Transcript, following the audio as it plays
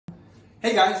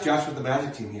Hey guys, Josh with the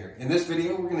Magic Team here. In this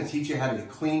video, we're going to teach you how to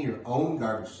clean your own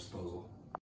garbage disposal.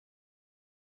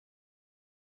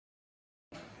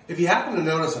 If you happen to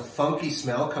notice a funky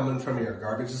smell coming from your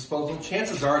garbage disposal,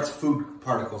 chances are it's food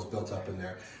particles built up in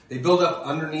there. They build up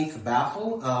underneath the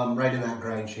baffle, right in that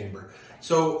grind chamber.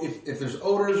 So if there's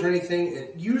odors or anything,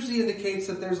 it usually indicates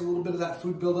that there's a little bit of that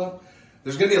food buildup.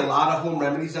 There's going to be a lot of home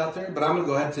remedies out there, but I'm going to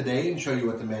go ahead today and show you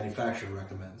what the manufacturer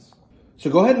recommends. So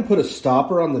go ahead and put a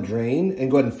stopper on the drain and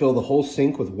go ahead and fill the whole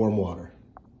sink with warm water.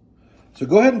 So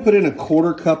go ahead and put in a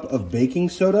 1/4 cup of baking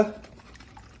soda.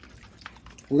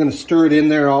 We're going to stir it in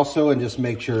there also and just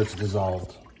make sure it's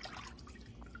dissolved.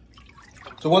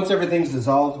 So once everything's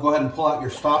dissolved, go ahead and pull out your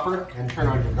stopper and turn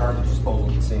on your garbage disposal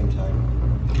at the same time.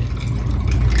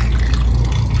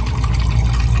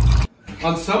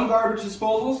 On some garbage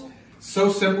disposals,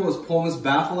 so simple as pulling this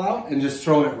baffle out and just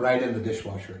throwing it right in the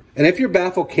dishwasher. And if your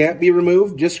baffle can't be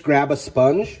removed, just grab a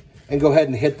sponge and go ahead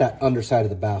and hit that underside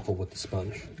of the baffle with the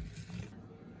sponge.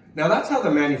 Now that's how the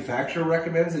manufacturer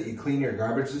recommends that you clean your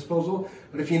garbage disposal,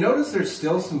 but if you notice there's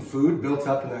still some food built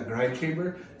up in that grind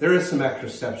chamber, there is some extra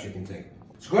steps you can take.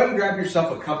 So go ahead and grab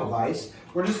yourself a cup of ice.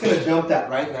 We're just going to dump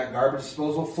that right in that garbage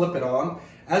disposal, flip it on.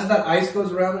 As that ice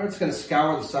goes around there, it's going to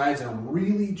scour the sides and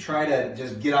really try to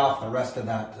just get off the rest of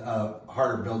that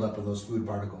harder buildup of those food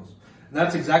particles. And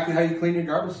that's exactly how you clean your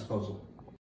garbage disposal.